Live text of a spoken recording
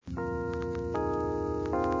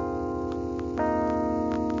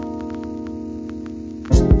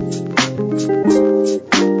Hello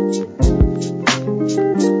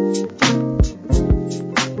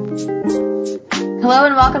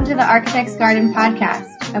and welcome to the Architect's Garden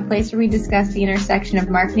podcast, a place where we discuss the intersection of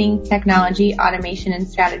marketing, technology, automation, and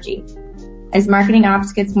strategy. As marketing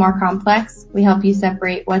ops gets more complex, we help you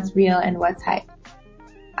separate what's real and what's hype.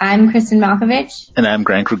 I'm Kristen Malkovich. And I'm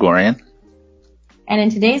Grigorian. And in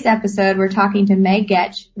today's episode, we're talking to Megan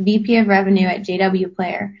Goetsch, VP of Revenue at JW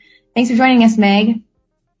Player. Thanks for joining us, Meg.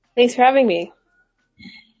 Thanks for having me.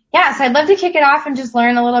 Yeah, so I'd love to kick it off and just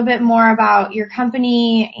learn a little bit more about your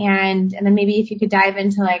company and then maybe if you could dive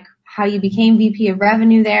into like how you became VP of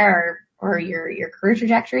Revenue there or your career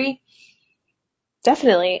trajectory.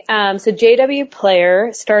 Definitely. So JW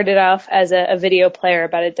Player started off as a video player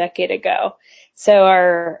about a decade ago. So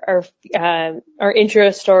our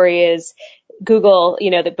intro story is Google,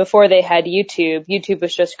 that before they had YouTube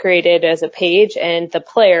was just created as a page and the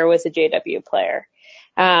player was a JW Player.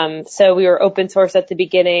 So we were open source at the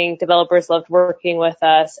beginning. Developers loved working with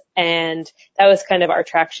us, and that was kind of our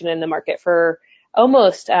traction in the market for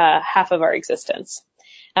almost half of our existence.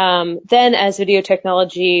 Then as video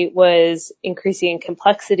technology was increasing in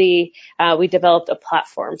complexity, we developed a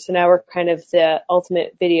platform. So now we're kind of the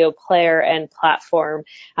ultimate video player and platform.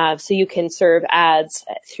 So you can serve ads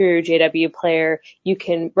through JW Player. You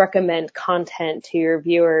can recommend content to your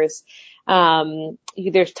viewers.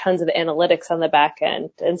 There's tons of analytics on the back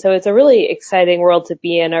end. And so it's a really exciting world to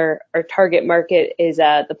be in. Our target market is,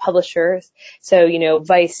 the publishers. So,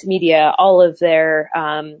 Vice Media, all of their,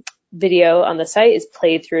 video on the site is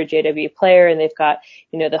played through a JW Player, and they've got,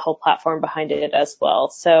 the whole platform behind it as well.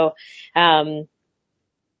 So, that's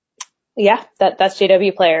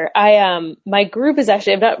JW Player. My group is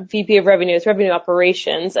actually, I'm not VP of Revenue, it's Revenue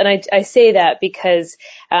Operations. And I say that because,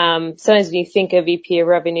 sometimes when you think of VP of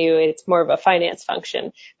Revenue, it's more of a finance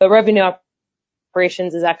function, but Revenue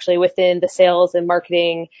Operations is actually within the sales and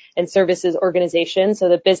marketing and services organization. So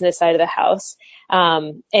the business side of the house.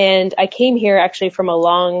 And I came here actually from a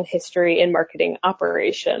long history in marketing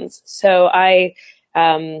operations. So I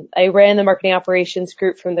ran the marketing operations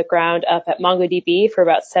group from the ground up at MongoDB for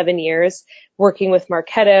about 7 years, working with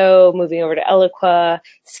Marketo, moving over to Eloqua,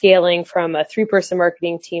 scaling from a 3-person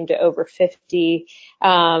marketing team to over 50.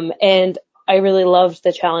 And I really loved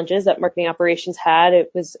the challenges that marketing operations had.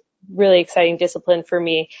 It was really exciting discipline for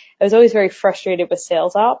me. I was always very frustrated with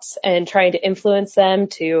sales ops and trying to influence them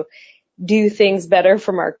to do things better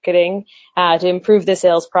for marketing, to improve the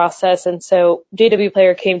sales process. And so JW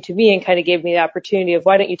Player came to me and kind of gave me the opportunity of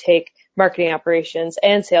why don't you take marketing operations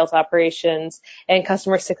and sales operations and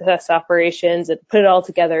customer success operations and put it all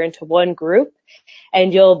together into one group,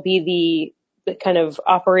 and you'll be the kind of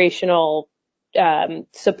operational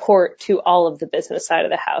support to all of the business side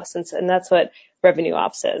of the house. And that's what Revenue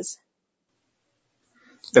Ops is.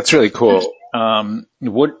 That's really cool.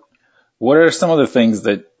 What are some of the things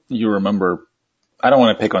that you remember? I don't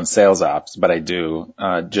want to pick on sales ops, but I do.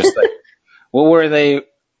 Just like,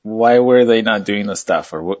 why were they not doing the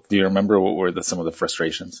stuff? Or do you remember what were some of the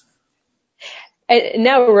frustrations?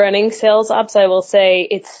 Now running sales ops, I will say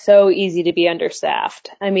it's so easy to be understaffed.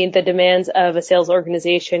 I mean, the demands of a sales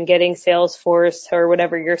organization, getting Salesforce or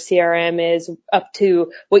whatever your CRM is up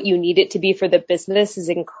to what you need it to be for the business is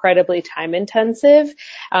incredibly time intensive.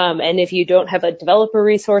 And if you don't have a developer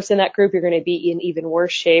resource in that group, you're going to be in even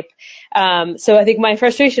worse shape. So I think my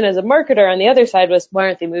frustration as a marketer on the other side was, why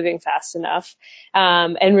aren't they moving fast enough?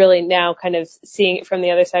 And really now kind of seeing it from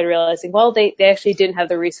the other side, realizing, well, they actually didn't have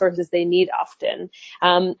the resources they need often.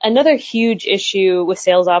 Another huge issue with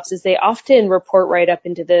sales ops is they often report right up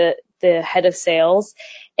into the head of sales,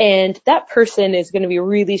 and that person is going to be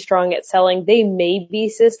really strong at selling. They may be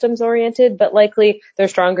systems oriented, but likely they're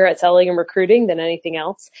stronger at selling and recruiting than anything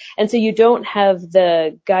else. And so you don't have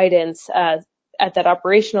the guidance at that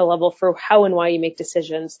operational level for how and why you make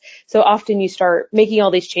decisions. So often you start making all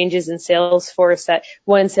these changes in Salesforce that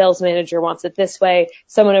one sales manager wants it this way,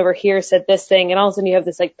 someone over here said this thing, and all of a sudden you have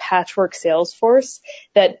this like patchwork Salesforce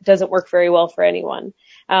that doesn't work very well for anyone.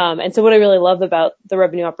 And so what I really love about the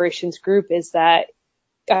revenue operations group is that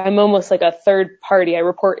I'm almost like a third party. I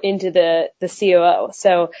report into the COO.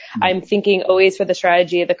 So I'm thinking always for the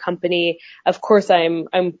strategy of the company. Of course, I'm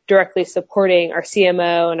directly supporting our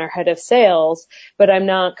CMO and our head of sales, but I'm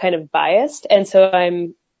not kind of biased. And so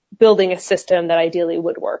I'm building a system that ideally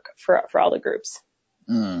would work for all the groups.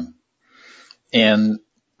 Mm. And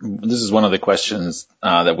this is one of the questions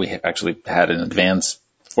that we actually had in advance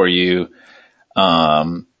for you.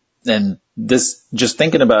 And this, just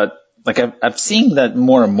thinking about, like I've seen that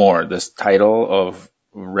more and more, this title of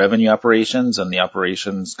revenue operations and the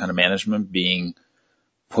operations kind of management being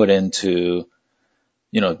put into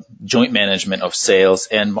joint management of sales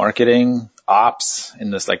and marketing ops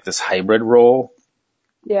in this hybrid role.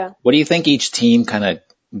 Yeah. What do you think each team kind of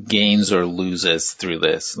gains or loses through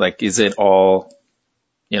this? Like, is it all,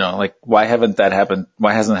 why haven't that happened?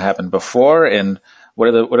 Why hasn't it happened before? And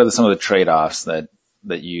what are some of the trade-offs that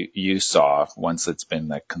you saw once it's been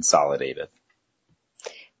like consolidated?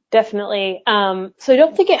 Definitely. So I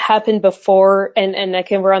don't think it happened before, and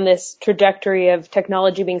again, we're on this trajectory of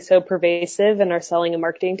technology being so pervasive in our selling and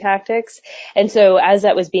marketing tactics. And so as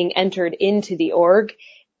that was being entered into the org,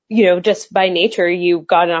 just by nature, you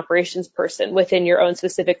got an operations person within your own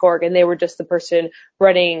specific org, and they were just the person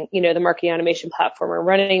running, the marketing automation platform or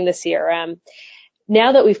running the CRM.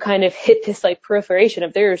 Now that we've kind of hit this like proliferation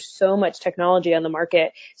of there's so much technology on the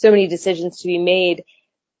market, so many decisions to be made,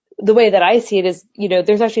 the way that I see it is,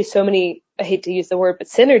 there's actually so many, I hate to use the word, but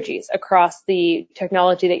synergies across the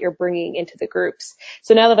technology that you're bringing into the groups.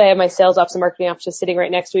 So now that I have my sales ops and marketing ops just sitting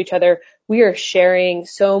right next to each other, we are sharing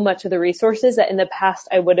so much of the resources that in the past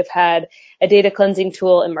I would have had a data cleansing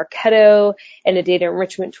tool in Marketo and a data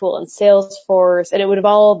enrichment tool in Salesforce, and it would have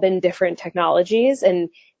all been different technologies and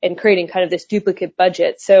creating kind of this duplicate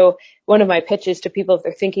budget. So one of my pitches to people, if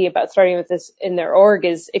they're thinking about starting with this in their org,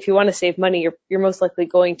 is if you want to save money, you're most likely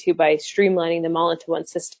going to by streamlining them all into one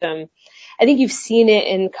system. I think you've seen it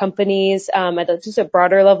in companies at just a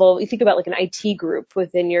broader level. You think about like an IT group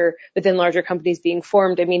within larger companies being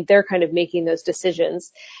formed. I mean, they're kind of making those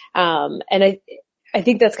decisions. And I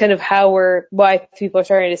think that's kind of why people are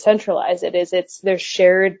starting to centralize it, there's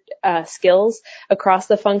shared skills across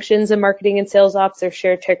the functions in marketing and sales ops, there's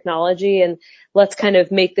shared technology, and let's kind of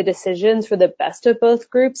make the decisions for the best of both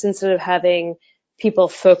groups instead of having people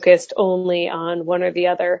focused only on one or the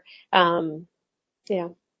other. Yeah.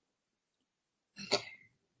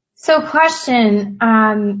 So question,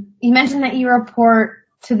 you mentioned that you report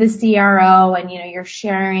to the CRO and, you're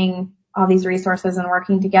sharing all these resources and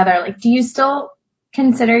working together. Like, do you still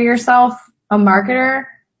consider yourself a marketer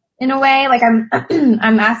in a way? Like I'm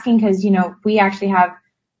asking because, we actually have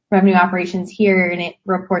revenue operations here and it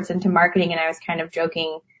reports into marketing. And I was kind of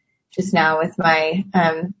joking just now with my,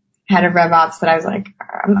 head of RevOps that I was like,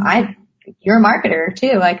 you're a marketer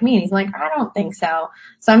too, like me. And he's like, I don't think so.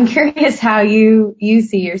 So I'm curious how you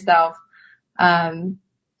see yourself,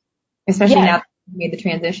 especially now that you made the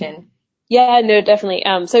transition. Yeah, no, definitely.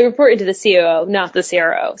 So I report into the COO, not the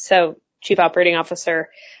CRO. So Chief Operating Officer,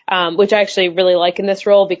 which I actually really like in this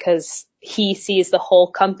role because he sees the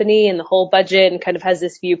whole company and the whole budget and kind of has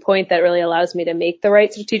this viewpoint that really allows me to make the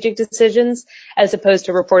right strategic decisions as opposed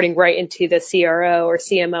to reporting right into the CRO or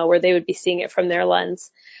CMO where they would be seeing it from their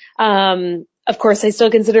lens. Of course, I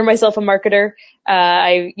still consider myself a marketer.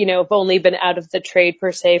 I've only been out of the trade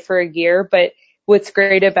per se for a year, but what's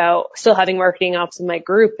great about still having marketing ops in my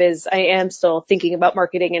group is I am still thinking about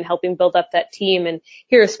marketing and helping build up that team. And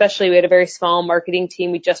here especially, we had a very small marketing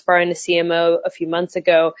team. We just brought in a CMO a few months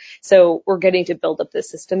ago. So we're getting to build up the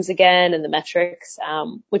systems again and the metrics,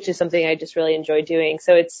 which is something I just really enjoy doing.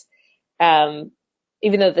 So it's,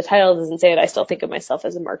 even though the title doesn't say it, I still think of myself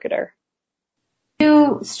as a marketer.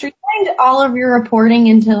 You streamlined all of your reporting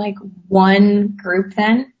into like one group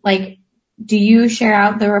then? Like, do you share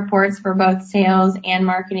out the reports for both sales and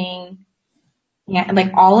marketing? Yeah,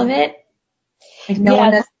 like all of it? Like no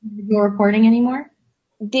one does individual reporting anymore?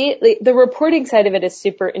 The reporting side of it is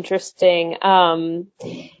super interesting.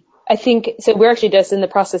 I think, so we're actually just in the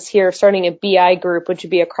process here of starting a BI group, which would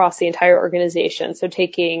be across the entire organization. So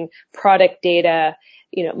taking product data,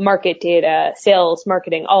 market data, sales,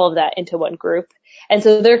 marketing, all of that into one group. And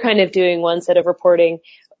so they're kind of doing one set of reporting.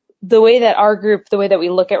 The way that we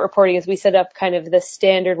look at reporting is we set up kind of the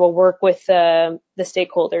standard. We'll work with the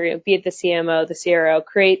stakeholder, be it the CMO, the CRO,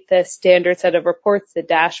 create the standard set of reports, the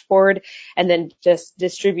dashboard, and then just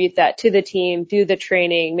distribute that to the team, do the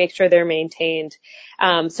training, make sure they're maintained.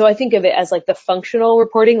 So I think of it as like the functional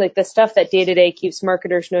reporting, like the stuff that day to day keeps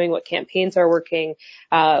marketers knowing what campaigns are working,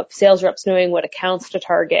 sales reps knowing what accounts to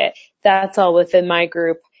target. That's all within my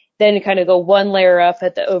group. Then kind of go one layer up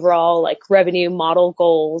at the overall like revenue model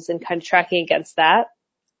goals and kind of tracking against that.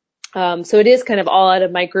 So it is kind of all out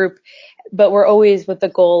of my group, but we're always with the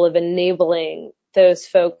goal of enabling those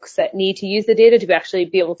folks that need to use the data to actually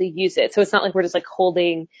be able to use it. So it's not like we're just like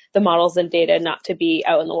holding the models and data not to be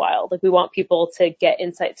out in the wild. Like we want people to get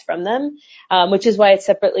insights from them, which is why it's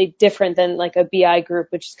separately different than like a BI group,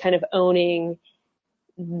 which is kind of owning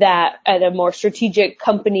that at a more strategic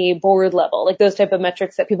company board level, like those type of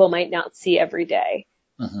metrics that people might not see every day.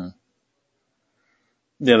 Mm-hmm.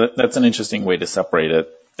 Yeah, that's an interesting way to separate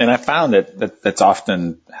it. And I found that's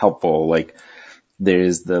often helpful. Like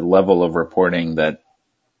there's the level of reporting that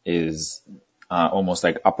is almost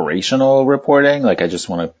like operational reporting. Like I just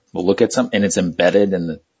want to look at something and it's embedded in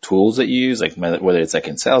the tools that you use, like whether it's like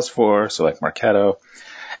in Salesforce or like Marketo.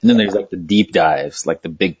 And then there's like the deep dives, like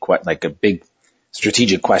like a big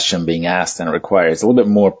strategic question being asked, and it requires a little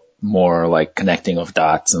bit more like connecting of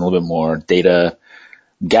dots and a little bit more data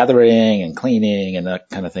gathering and cleaning and that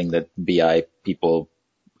kind of thing that BI people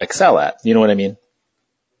excel at. You know what I mean?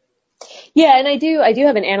 Yeah, and I do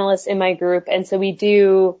have an analyst in my group, and so we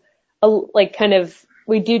do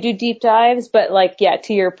we do deep dives, but like, yeah,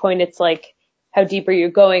 to your point, it's like, how deep are you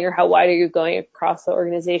going or how wide are you going across the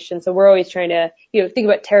organization? So we're always trying to, think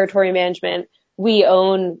about territory management. We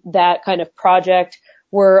own that kind of project.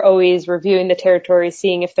 We're always reviewing the territories,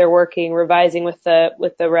 seeing if they're working, revising with the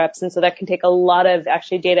reps. And so that can take a lot of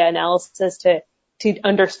actually data analysis to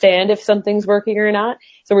understand if something's working or not.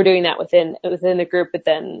 So we're doing that within the group, but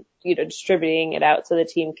then, distributing it out so the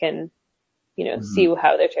team can, see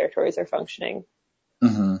how their territories are functioning.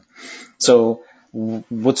 Mm-hmm. So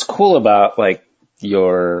what's cool about like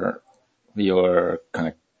your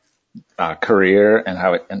kind of career and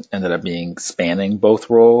how it ended up being spanning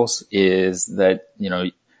both roles is that,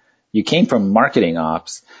 you came from marketing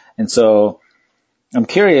ops. And so I'm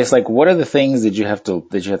curious, like, what are the things that you have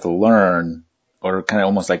to learn or kind of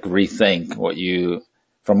almost like rethink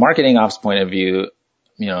from marketing ops point of view,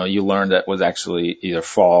 you learned that was actually either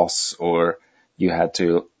false or you had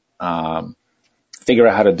to, figure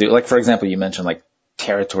out how to do, like, for example, you mentioned like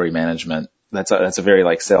territory management. That's a very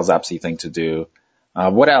like sales opsy thing to do.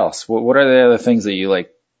 What else? What are the other things that you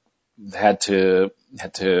like had to,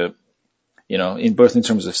 in both in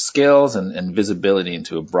terms of skills and visibility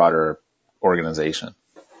into a broader organization?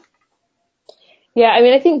 Yeah, I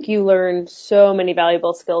mean, I think you learn so many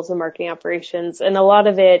valuable skills in marketing operations, and a lot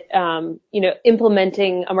of it,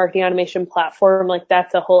 implementing a marketing automation platform, like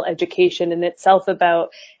that's a whole education in itself about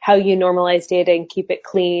how you normalize data and keep it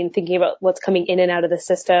clean, thinking about what's coming in and out of the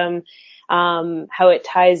system, how it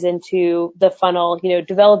ties into the funnel,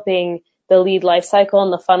 developing the lead lifecycle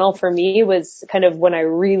and the funnel for me was kind of when I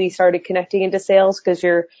really started connecting into sales, because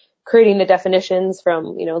you're creating the definitions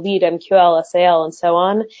from, lead, MQL, SAL, and so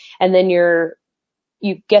on. And then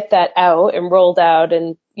you get that out and rolled out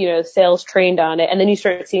and, sales trained on it. And then you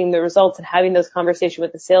start seeing the results and having those conversations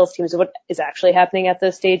with the sales teams of what is actually happening at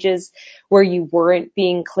those stages where you weren't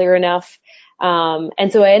being clear enough.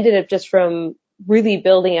 And so I ended up just from really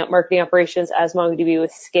building out marketing operations as MongoDB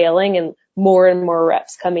with scaling and more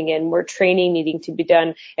reps coming in, more training needing to be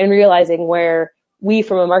done, and realizing where we,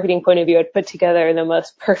 from a marketing point of view, had put together the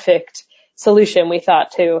most perfect solution we thought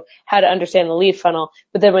to how to understand the lead funnel.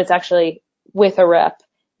 But then when it's actually with a rep,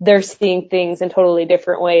 they're seeing things in totally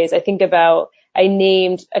different ways. I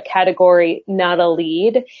named a category not a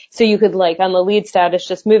lead. So you could, like, on the lead status,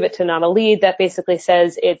 just move it to not a lead. That basically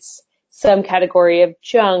says it's some category of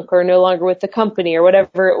junk or no longer with the company or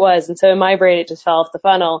whatever it was. And so in my brain, it just fell off the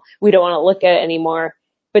funnel. We don't want to look at it anymore.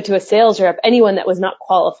 But to a sales rep, anyone that was not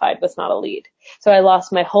qualified was not a lead. So I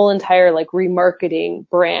lost my whole entire remarketing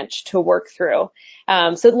branch to work through.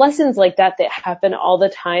 So lessons like that happen all the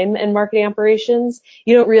time in marketing operations.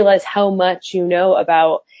 You don't realize how much you know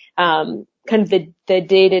about kind of the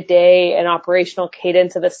day-to-day and operational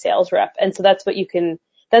cadence of a sales rep. And so that's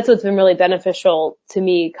what's been really beneficial to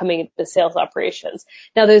me coming into sales operations.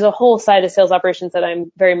 Now there's a whole side of sales operations that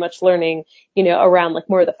I'm very much learning, around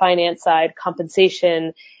more of the finance side,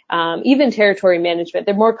 compensation, even territory management.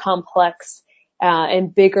 They're more complex,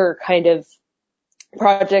 and bigger kind of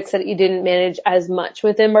projects that you didn't manage as much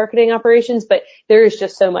within marketing operations, but there is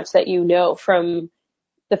just so much that from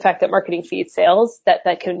the fact that marketing feeds sales that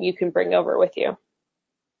you can bring over with you.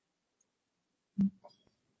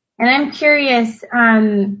 And I'm curious,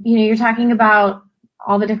 you're talking about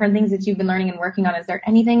all the different things that you've been learning and working on. Is there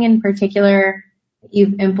anything in particular that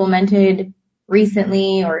you've implemented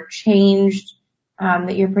recently or changed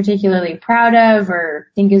that you're particularly proud of or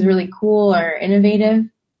think is really cool or innovative?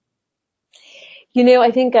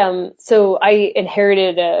 I think, so I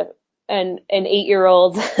inherited an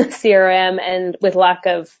 8-year-old CRM and with lack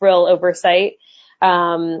of real oversight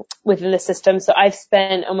within the system. So I've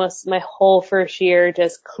spent almost my whole first year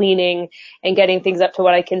just cleaning and getting things up to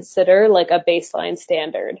what I consider like a baseline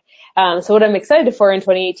standard. So what I'm excited for in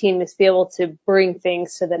 2018 is to be able to bring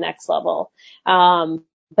things to the next level.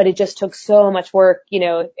 But it just took so much work.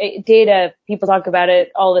 Data, people talk about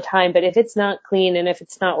it all the time, but if it's not clean and if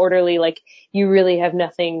it's not orderly, you really have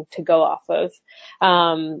nothing to go off of.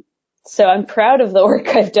 So I'm proud of the work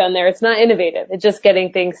I've done there. It's not innovative. It's just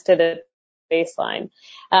getting things to the baseline.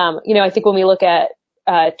 I think when we look at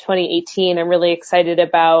 2018, I'm really excited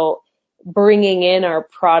about bringing in our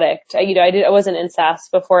product. I wasn't in SaaS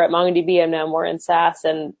before at MongoDB. I'm now more in SaaS,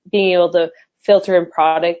 and being able to filter in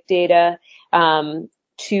product data,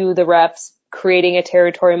 to the reps, creating a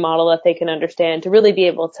territory model that they can understand to really be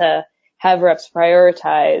able to have reps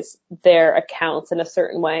prioritize their accounts in a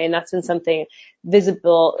certain way. And that's been something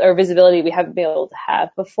visibility we haven't been able to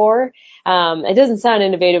have before. It doesn't sound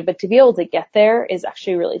innovative, but to be able to get there is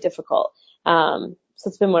actually really difficult. So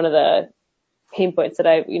it's been one of the pain points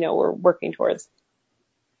that we're working towards.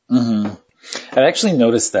 Mm-hmm. I've actually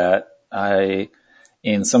noticed that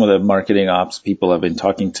in some of the marketing ops people I've been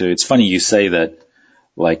talking to, it's funny you say that,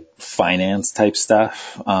 like finance type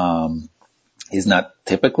stuff, is not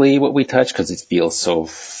typically what we touch because it feels so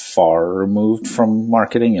far removed from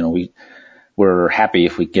marketing. We're happy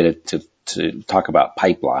if we get it to talk about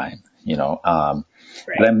pipeline,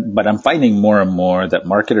 Right. but I'm finding more and more that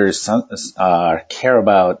marketers care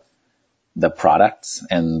about the products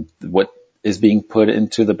and what is being put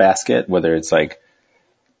into the basket, whether it's like,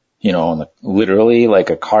 literally like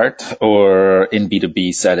a cart, or in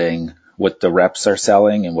B2B setting, what the reps are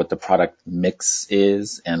selling and what the product mix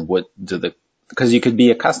is, and because you could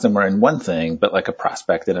be a customer in one thing, but like a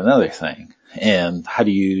prospect in another thing. And how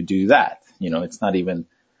do you do that? It's not even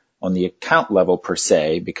on the account level per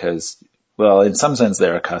se, because, well, in some sense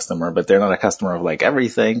they're a customer, but they're not a customer of like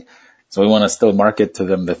everything. So we want to still market to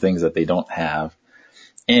them the things that they don't have.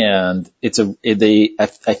 And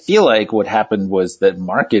I feel like what happened was that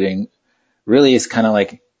marketing really is kind of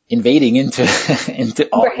like invading into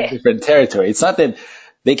all the different territory. It's not that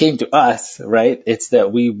they came to us, right? It's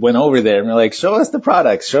that we went over there and we're like, show us the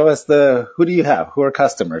products, show us who do you have? Who are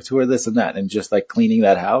customers? Who are this and that? And just like cleaning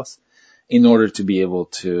that house in order to be able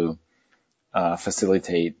to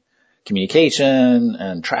facilitate communication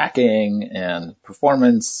and tracking and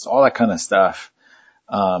performance, all that kind of stuff.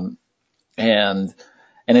 And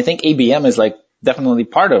I think ABM is like definitely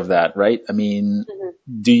part of that, right? I mean,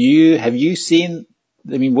 have you seen,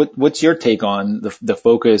 what's your take on the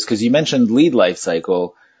focus? Cause you mentioned lead life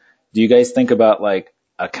cycle. Do you guys think about like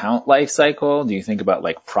account life cycle? Do you think about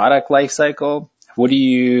like product life cycle? What are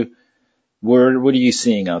you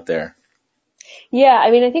seeing out there? Yeah.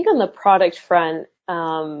 I think on the product front,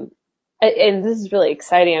 and this is really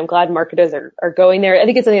exciting. I'm glad marketers are going there. I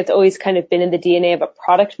think it's something that's always kind of been in the DNA of a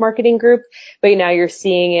product marketing group, but now you're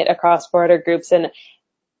seeing it across broader groups. And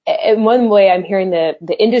in one way, I'm hearing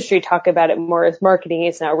the industry talk about it more as marketing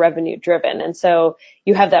is now revenue driven. And so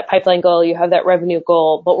you have that pipeline goal, you have that revenue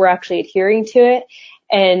goal, but we're actually adhering to it.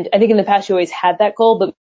 And I think in the past you always had that goal,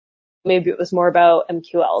 but maybe it was more about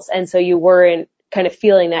MQLs. And so you weren't kind of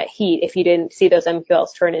feeling that heat if you didn't see those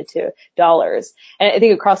MQLs turn into dollars. And I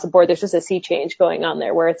think across the board, there's just a sea change going on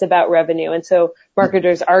there where it's about revenue. And so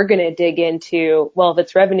marketers are going to dig into, well, if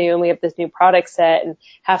it's revenue and we have this new product set and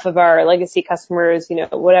half of our legacy customers,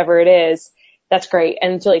 whatever it is, that's great.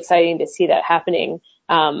 And it's really exciting to see that happening.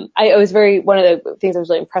 One of the things I was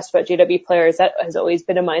really impressed about JW Players, that has always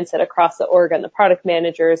been a mindset across the org and the product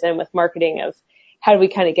managers and with marketing of how do we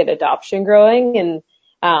kind of get adoption growing. And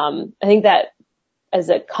I think that as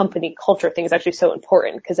a company culture thing is actually so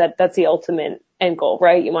important because that's the ultimate end goal,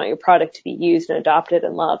 right? You want your product to be used and adopted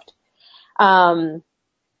and loved. And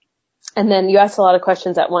then you asked a lot of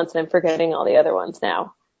questions at once and I'm forgetting all the other ones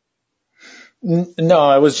now. No,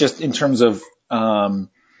 I was just in terms of the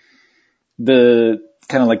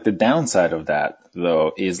kind of like the downside of that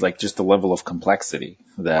though is like just the level of complexity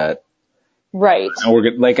that right. For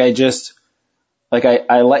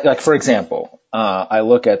example, I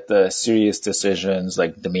look at the serious decisions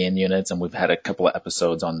like demand units, and we've had a couple of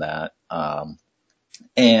episodes on that.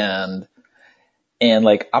 And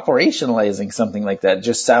like operationalizing something like that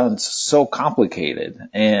just sounds so complicated.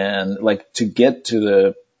 And like to get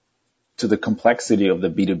to the complexity of the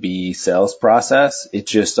B2B sales process,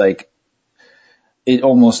 it's just like, it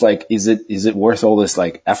almost like, is it worth all this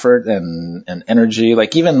like effort and energy?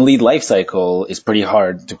 Like even lead lifecycle is pretty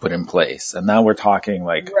hard to put in place. And now we're talking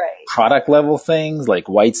like product level things like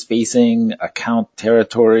white spacing, account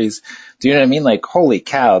territories. Do you know what I mean? Like, holy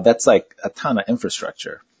cow, that's like a ton of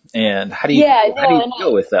infrastructure. And how do you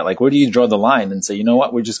deal with that? Like, where do you draw the line and say, you know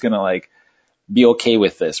what, we're just going to like be okay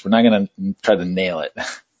with this. We're not going to try to nail it.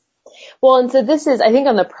 Well, and so this is, I think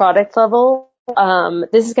on the product level,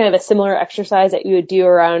 this is kind of a similar exercise that you would do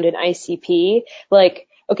around an ICP. Like,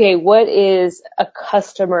 okay, what is a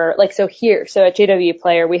customer like? So at JW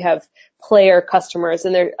Player, we have player customers,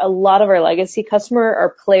 and a lot of our legacy customer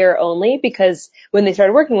are player only because when they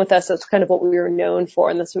started working with us, that's kind of what we were known for,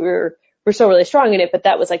 and that's what we're still really strong in it, but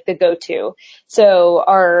that was like the go-to. So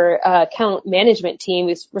our account management team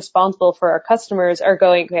is responsible for our customers are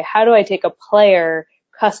going, okay, how do I take a player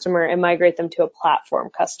customer and migrate them to a platform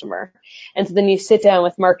customer. And so then you sit down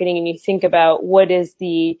with marketing and you think about what is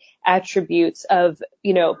the attributes of,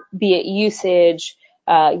 be it usage,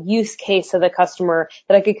 use case of the customer,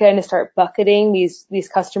 that I could kind of start bucketing these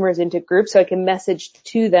customers into groups so I can message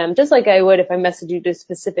to them just like I would if I messaged you to a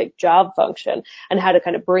specific job function, and how to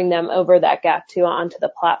kind of bring them over that gap onto the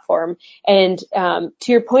platform. And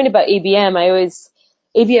to your point about ABM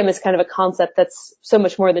is kind of a concept that's so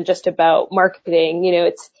much more than just about marketing.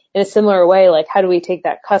 It's in a similar way, like how do we take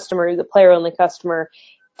that customer, the player only customer,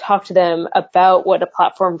 talk to them about what a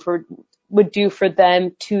platform would do for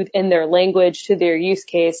them in their language, to their use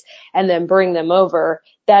case, and then bring them over.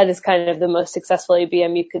 That is kind of the most successful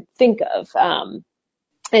ABM you could think of.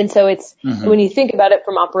 And so it's, when you think about it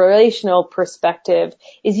from operational perspective,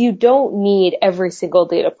 is you don't need every single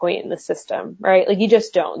data point in the system, right? Like you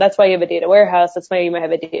just don't. That's why you have a data warehouse. That's why you might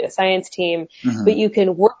have a data science team, but you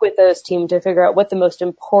can work with those teams to figure out what the most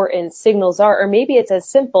important signals are. Or maybe it's as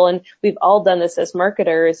simple, and we've all done this as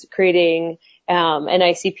marketers, creating an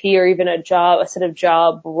ICP or even a set of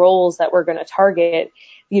job roles that we're going to target.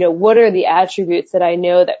 What are the attributes that I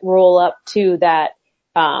know that roll up to that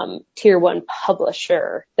tier one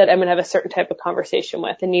publisher that I'm going to have a certain type of conversation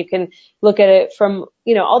with? And you can look at it from,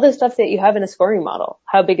 all the stuff that you have in a scoring model.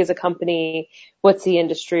 How big is a company? What's the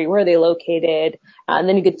industry? Where are they located? And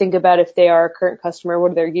then you could think about if they are a current customer,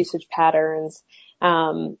 what are their usage patterns?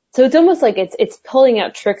 So it's almost like it's pulling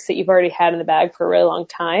out tricks that you've already had in the bag for a really long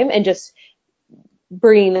time and just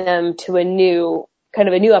bringing them to a new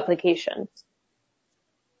application.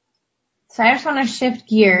 So I just want to shift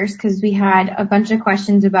gears because we had a bunch of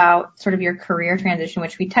questions about sort of your career transition,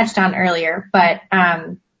 which we touched on earlier, but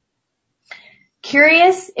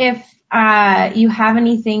curious if you have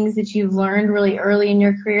any things that you've learned really early in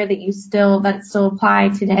your career that still apply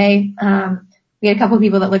today. We had a couple of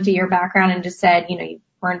people that looked at your background and just said, you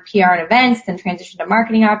were in PR and events, then transitioned to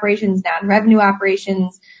marketing operations, now in revenue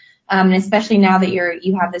operations. And especially now that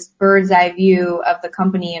you have this bird's eye view of the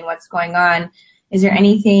company and what's going on, is there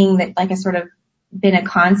anything that has sort of been a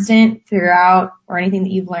constant throughout, or anything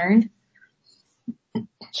that you've learned?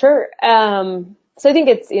 Sure. So I think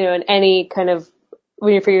it's, in any kind of,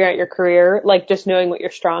 when you're figuring out your career, like just knowing what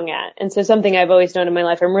you're strong at. And so something I've always known in my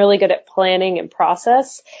life, I'm really good at planning and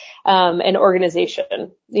process, and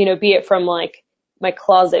organization, be it from like my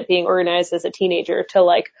closet being organized as a teenager to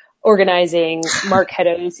like organizing Mark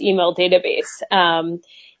Heddo's email database.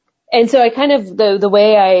 And so I kind of, the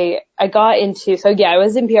way I got into, I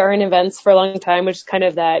was in PR and events for a long time, which is kind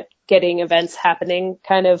of that getting events happening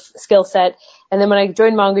kind of skill set. And then when I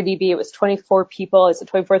joined MongoDB, it was 24 people. I was the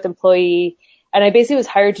 24th employee. And I basically was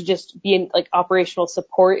hired to just be in like operational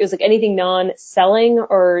support. It was like anything non-selling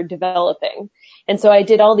or developing. And so I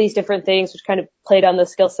did all these different things, which kind of played on the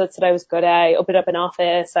skill sets that I was good at. I opened up an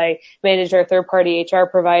office. I managed our third-party HR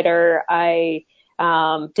provider. I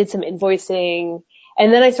did some invoicing.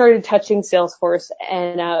 And then I started touching Salesforce,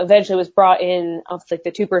 and eventually was brought in off like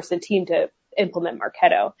the 2-person team to implement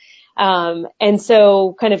Marketo. And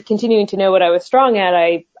so kind of continuing to know what I was strong at,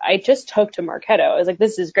 I just took to Marketo. I was like,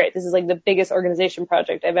 this is great. This is like the biggest organization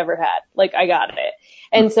project I've ever had. Like, I got it.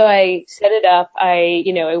 And so I set it up. I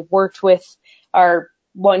worked with our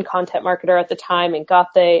one content marketer at the time and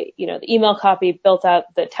got the email copy, built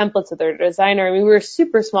out the templates with their designer. I mean, we were a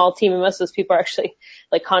super small team, and most of those people are actually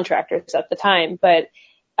like contractors at the time, but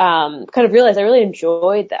kind of realized I really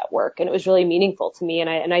enjoyed that work, and it was really meaningful to me.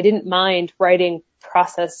 And I didn't mind writing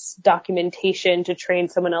process documentation to train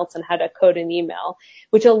someone else on how to code an email,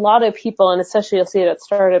 which a lot of people, and especially you'll see it at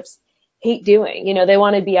startups, hate doing. They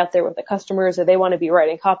want to be out there with the customers, or they want to be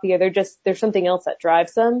writing copy, or there's something else that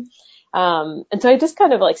drives them. And so I just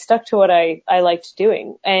kind of like stuck to what I liked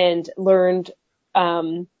doing, and learned,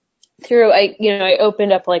 I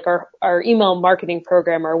opened up like our email marketing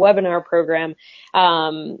program, our webinar program,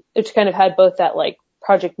 which kind of had both that like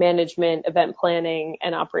project management, event planning,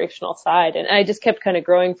 and operational side. And I just kept kind of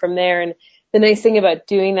growing from there. And the nice thing about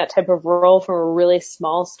doing that type of role from a really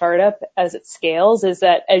small startup as it scales is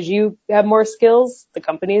that as you have more skills, the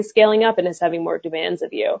company is scaling up and is having more demands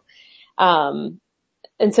of you. And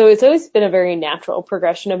so it's always been a very natural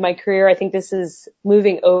progression of my career. I think this is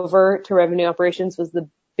moving over to revenue operations was the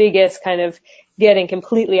biggest kind of getting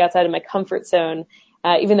completely outside of my comfort zone.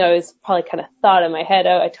 Even though I was probably kind of thought in my head,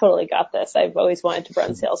 oh, I totally got this. I've always wanted to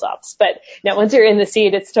run sales ops. But now once you're in the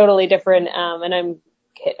seat, it's totally different. And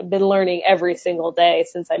I've been learning every single day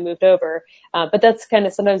since I moved over. But that's kind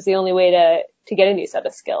of sometimes the only way to get a new set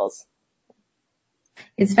of skills.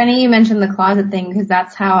 It's funny you mentioned the closet thing, because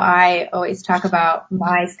that's how I always talk about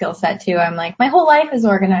my skill set too. I'm like, my whole life is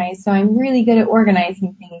organized, so I'm really good at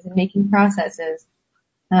organizing things and making processes.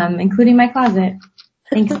 including my closet.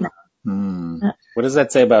 Thanks, Mel. What does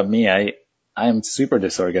that say about me? I am super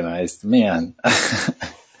disorganized, man.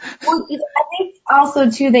 Well, I think also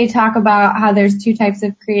too, they talk about how there's two types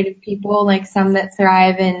of creative people, like some that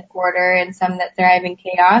thrive in order and some that thrive in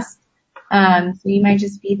chaos. So you might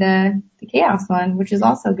just be the chaos one, which is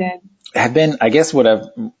also good. I guess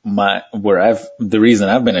the reason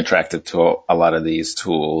I've been attracted to a lot of these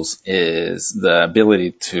tools is the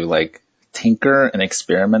ability to like tinker and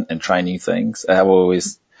experiment and try new things.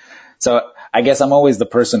 So I guess I'm always the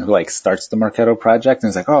person who like starts the Marketo project and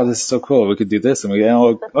is like, oh, this is so cool. We could do this. And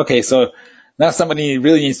okay, so now somebody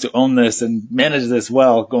really needs to own this and manage this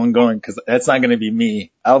well going, because that's not going to be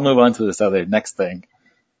me. I'll move on to this other next thing.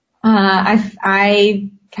 I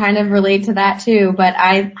kind of relate to that too, but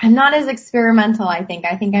I'm not as experimental, I think.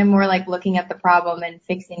 I think I'm more like looking at the problem and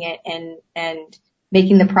fixing it and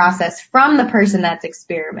making the process from the person that's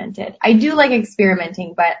experimented. I do like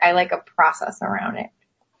experimenting, but I like a process around it.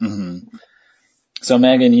 Mm-hmm. So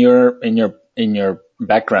Megan, in your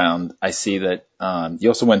background, I see that you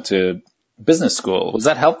also went to business school. Was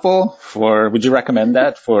that helpful would you recommend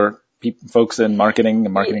that for folks in marketing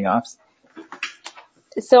and marketing ops?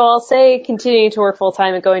 So I'll say continuing to work full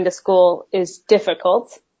time and going to school is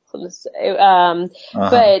difficult. But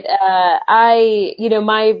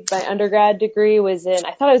my undergrad degree was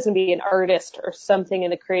I thought I was going to be an artist or something in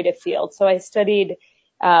the creative field. So I studied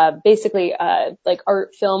basically like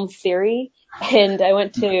art film theory, and I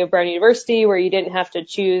went to Brown University where you didn't have to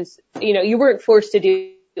choose, you weren't forced to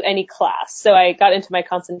do any class. So I got into my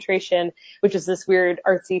concentration, which is this weird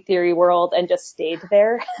artsy theory world, and just stayed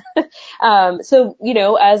there. So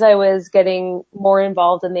as I was getting more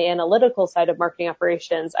involved in the analytical side of marketing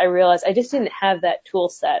operations, I realized I just didn't have that tool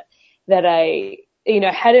set that I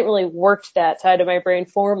hadn't really worked that side of my brain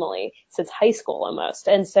formally since high school almost.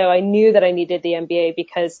 And so I knew that I needed the MBA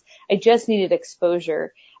because I just needed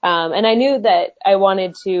exposure. And I knew that I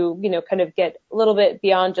wanted to, kind of get a little bit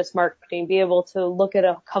beyond just marketing, be able to look at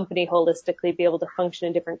a company holistically, be able to function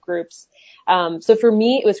in different groups. So for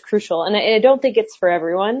me, it was crucial. And I don't think it's for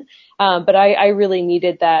everyone. But I really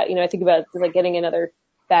needed that. I think about like getting another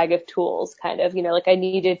bag of tools kind of, like I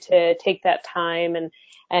needed to take that time and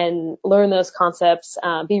learn those concepts,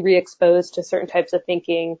 be re-exposed to certain types of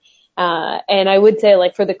thinking. And I would say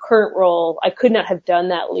like for the current role, I could not have done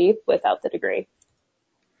that leap without the degree.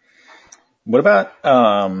 What about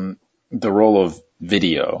the role of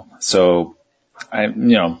video? So I don't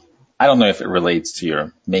know if it relates to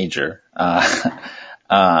your major,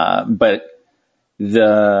 but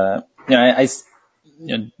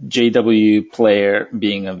JW player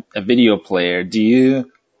being a video player,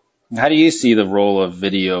 how do you see the role of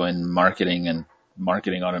video in marketing and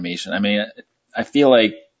marketing automation? I mean, I feel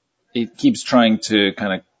like it keeps trying to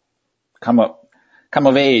kind of come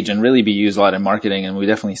of age and really be used a lot in marketing, and we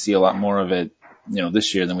definitely see a lot more of it,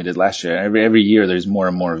 this year than we did last year. Every year there's more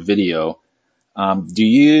and more video. Do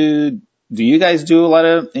you guys do a lot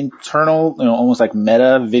of internal, almost like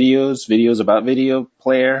meta videos about video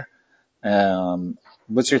player?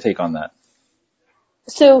 What's your take on that?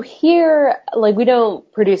 So here, like, we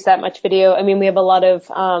don't produce that much video. I mean, we have a lot of,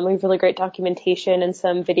 we have really great documentation and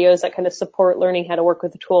some videos that kind of support learning how to work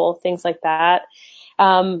with the tool, things like that.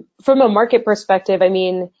 From a market perspective, I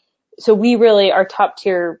mean, so we really, our top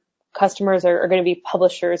tier customers are going to be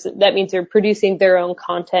publishers. That means they're producing their own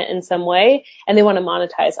content in some way and they want to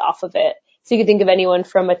monetize off of it. So you can think of anyone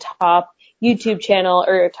from a top YouTube channel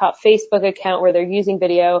or a top Facebook account where they're using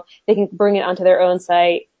video. They can bring it onto their own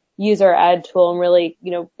site, use our ad tool and really,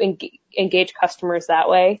 engage customers that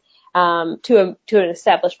way, to an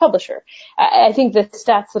established publisher. I think the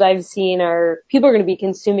stats that I've seen are people are going to be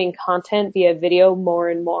consuming content via video more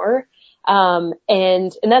and more.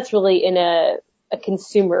 And that's really in a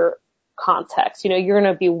consumer context. You're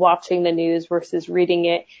going to be watching the news versus reading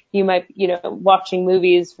it. You might, watching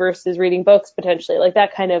movies versus reading books potentially, like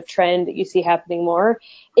that kind of trend that you see happening more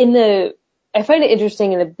I find it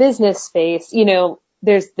interesting in the business space,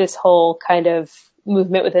 there's this whole kind of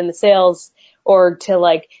movement within the sales org to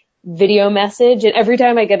like video message. And every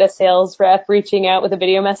time I get a sales rep reaching out with a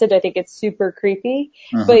video message, I think it's super creepy.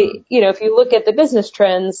 Mm-hmm. But, if you look at the business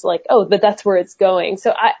trends, like, but that's where it's going.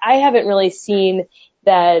 So I haven't really seen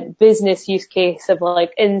that business use case of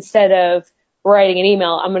like, instead of writing an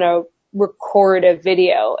email, I'm going to record a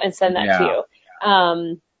video and send that to you.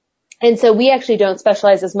 And so we actually don't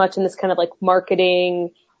specialize as much in this kind of like marketing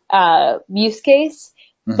use case,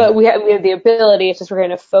 mm-hmm. but we have the ability. It's just we're going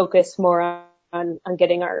to focus more on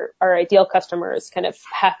getting our ideal customers kind of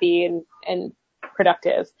happy and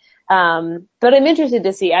productive. But I'm interested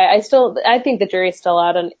to see. I think the jury's still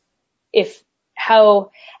out on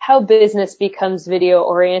how business becomes video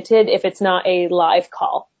oriented if it's not a live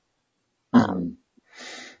call.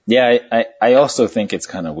 Yeah, I also think it's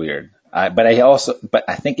kind of weird. But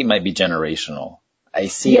I think it might be generational. I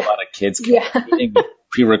see a lot of kids communicating with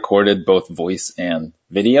pre-recorded both voice and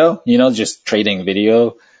video, just trading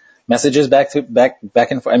video messages back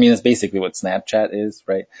and forth. I mean, it's basically what Snapchat is,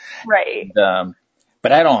 right? Right.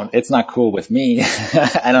 But it's not cool with me.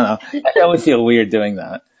 I don't know. I always feel weird doing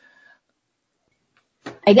that.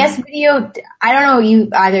 I guess video, I don't know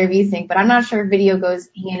what either of you think, but I'm not sure video goes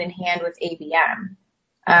hand in hand with ABM.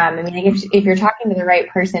 I mean, if you're talking to the right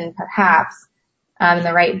person, perhaps,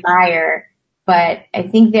 the right buyer, but I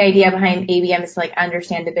think the idea behind ABM is to like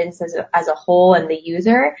understand the business as a whole and the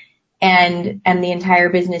user and the entire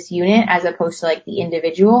business unit as opposed to like the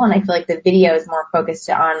individual. And I feel like the video is more focused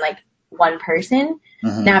on like one person.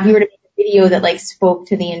 Mm-hmm. Now, if you were to make a video that like spoke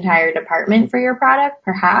to the entire department for your product,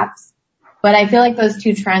 perhaps, but I feel like those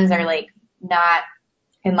two trends are like not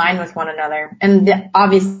in line with one another. And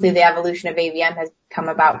obviously the evolution of ABM has come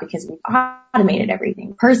about because we've automated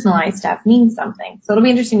everything. Personalized stuff means something. So it'll be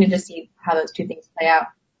interesting to just see how those two things play out.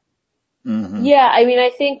 Mm-hmm. Yeah, I mean,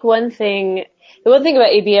 I think the one thing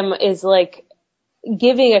about ABM is like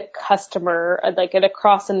giving a customer, like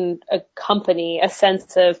across a company, a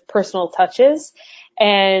sense of personal touches.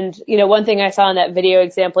 And, one thing I saw in that video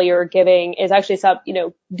example you were giving is actually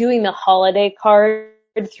doing the holiday card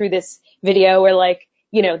through this video where like,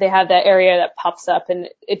 they have that area that pops up and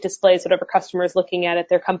it displays whatever customer is looking at it,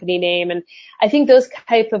 their company name. And I think those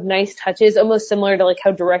type of nice touches, almost similar to like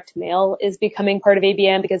how direct mail is becoming part of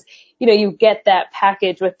ABM because, you get that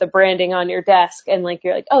package with the branding on your desk and like,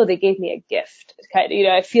 you're like, oh, they gave me a gift. Kind of,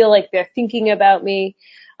 I feel like they're thinking about me.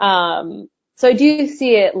 So I do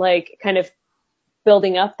see it like kind of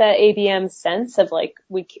building up that ABM sense of like,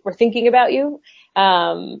 we're thinking about you.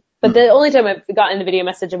 But the only time I've gotten a video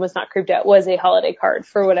message and was not creeped out was a holiday card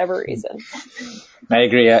for whatever reason. I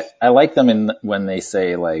agree. I like them when they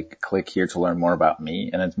say like, click here to learn more about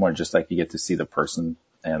me. And it's more just like you get to see the person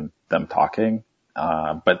and them talking.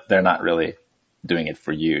 But they're not really doing it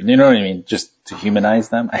for you. You know what I mean? Just to humanize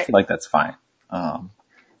them. I feel like that's fine. But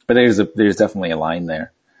there's definitely a line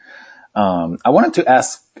there. I wanted to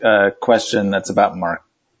ask a question that's about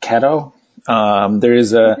Marketo.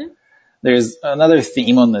 There's another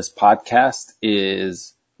theme on this podcast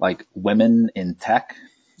is like women in tech.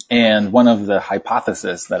 And one of the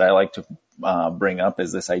hypotheses that I like to bring up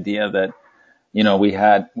is this idea that, we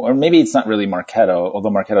had, or maybe it's not really Marketo,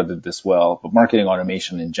 although Marketo did this well, but marketing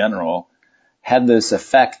automation in general had this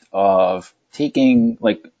effect of taking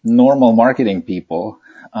like normal marketing people,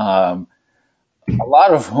 a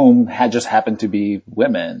lot of whom had just happened to be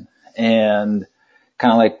women and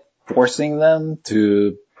kind of like forcing them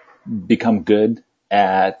to become good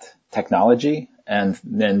at technology and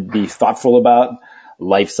then be thoughtful about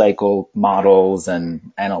life cycle models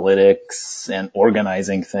and analytics and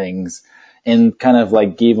organizing things and kind of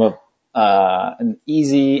like gave an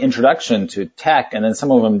easy introduction to tech. And then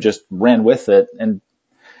some of them just ran with it and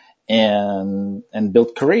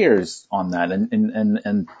built careers on that.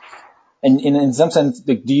 And in some sense,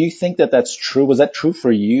 do you think that that's true? Was that true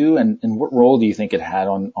for you? And what role do you think it had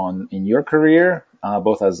in your career,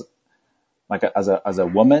 both as a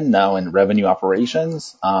woman now in revenue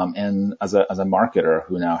operations, and as a marketer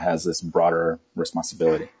who now has this broader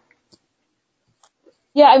responsibility?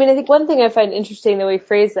 Yeah, I mean, I think one thing I find interesting the way we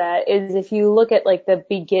phrase that is if you look at like the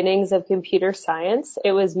beginnings of computer science,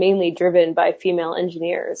 it was mainly driven by female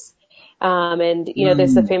engineers.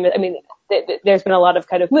 There's the famous, there's been a lot of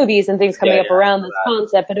kind of movies and things coming up around this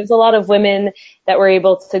concept, but it was a lot of women that were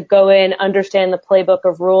able to go in, understand the playbook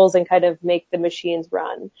of rules and kind of make the machines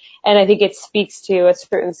run. And I think it speaks to a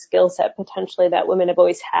certain skill set potentially that women have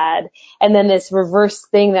always had. And then this reverse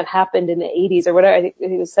thing that happened in the 80s or whatever, I think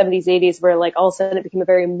it was 70s, 80s, where like all of a sudden it became a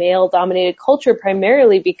very male dominated culture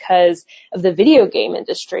primarily because of the video game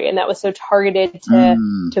industry. And that was so targeted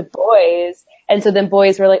to boys. And so then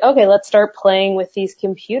boys were like, okay, let's start playing with these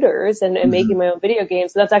computers and making my own video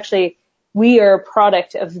games. So that's actually, we are a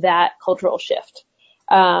product of that cultural shift.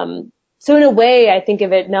 So in a way, I think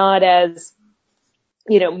of it not as,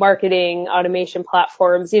 marketing automation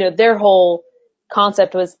platforms, their whole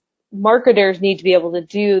concept was marketers need to be able to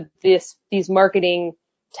do these marketing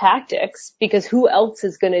tactics because who else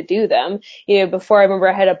is going to do them? Before I remember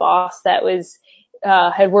I had a boss that was,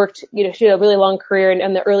 had worked, she had a really long career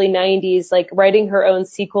in the early 90s, like writing her own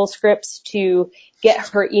SQL scripts to get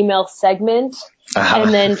her email segment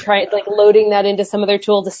and then loading that into some other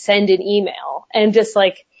tool to send an email. And just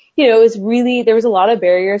like, it was really, there was a lot of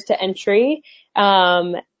barriers to entry.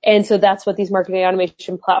 And so that's what these marketing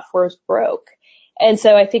automation platforms broke. And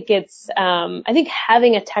so I think I think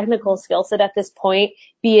having a technical skill set at this point,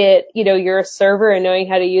 be it, you're a server and knowing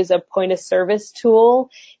how to use a point of service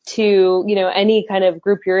tool to, any kind of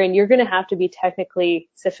group you're in, you're going to have to be technically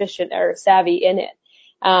sufficient or savvy in it.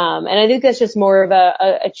 And I think that's just more of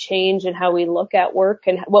a change in how we look at work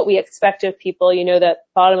and what we expect of people. That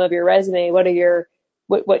bottom of your resume,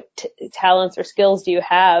 what talents or skills do you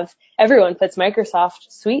have? Everyone puts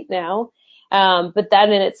Microsoft Suite now. But that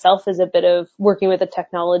in itself is a bit of working with the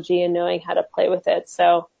technology and knowing how to play with it.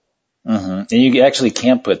 So. And you actually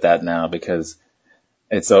can't put that now because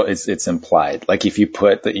it's implied. Like if you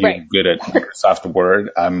put that you're good at Microsoft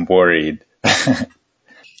Word, I'm worried.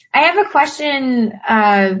 I have a question,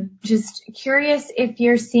 just curious if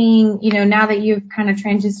you're seeing, now that you've kind of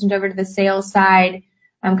transitioned over to the sales side,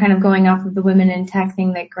 I'm kind of going off of the women in tech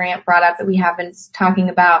thing that Grant brought up that we have been talking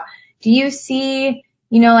about. Do you see,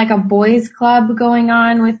 like a boys club going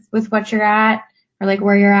on with what you're at or like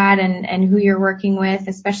where you're at and who you're working with,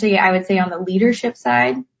 especially I would say on the leadership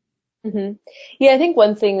side? Mm-hmm. Yeah, I think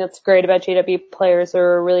one thing that's great about JW Players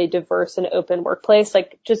are a really diverse and open workplace.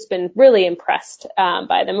 Like, just been really impressed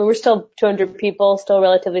by them. And we're still 200 people, still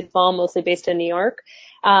relatively small, mostly based in New York.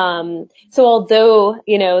 So although,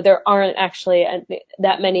 there aren't actually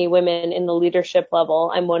that many women in the leadership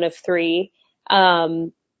level, I'm one of 3.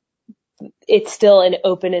 It's still an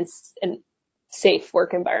open and safe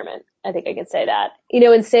work environment. I think I can say that.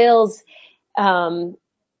 In sales,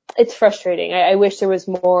 it's frustrating. I wish there was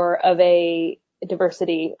more of a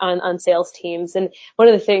diversity on sales teams. And one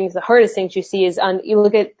of the hardest things you see is you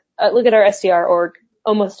look at our SDR org,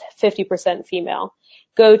 almost 50% female.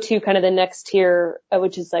 Go to kind of the next tier,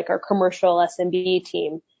 which is like our commercial SMB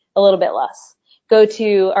team, a little bit less. Go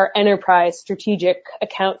to our enterprise strategic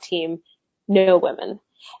account team, no women.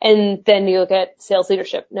 And then you look at sales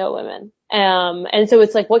leadership, no women. And so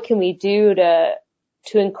it's like, what can we do to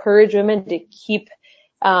encourage women to keep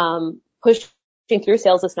pushing through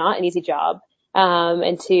sales? Is not an easy job,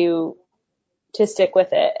 and to stick with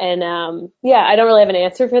it. And, I don't really have an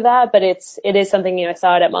answer for that, but it is something, I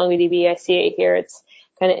saw it at MongoDB. I see it here. It's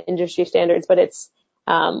kind of industry standards, but it's,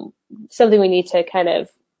 something we need to kind of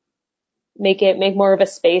make more of a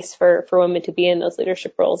space for women to be in those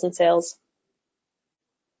leadership roles in sales.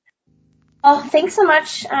 Well, thanks so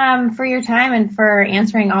much for your time and for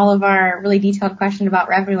answering all of our really detailed questions about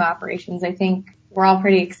revenue operations. I think we're all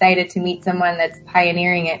pretty excited to meet someone that's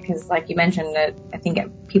pioneering it because, like you mentioned, I think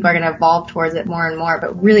people are going to evolve towards it more and more.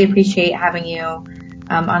 But really appreciate having you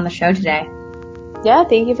on the show today. Yeah,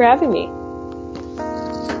 thank you for having me.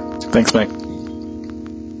 Thanks, Meg.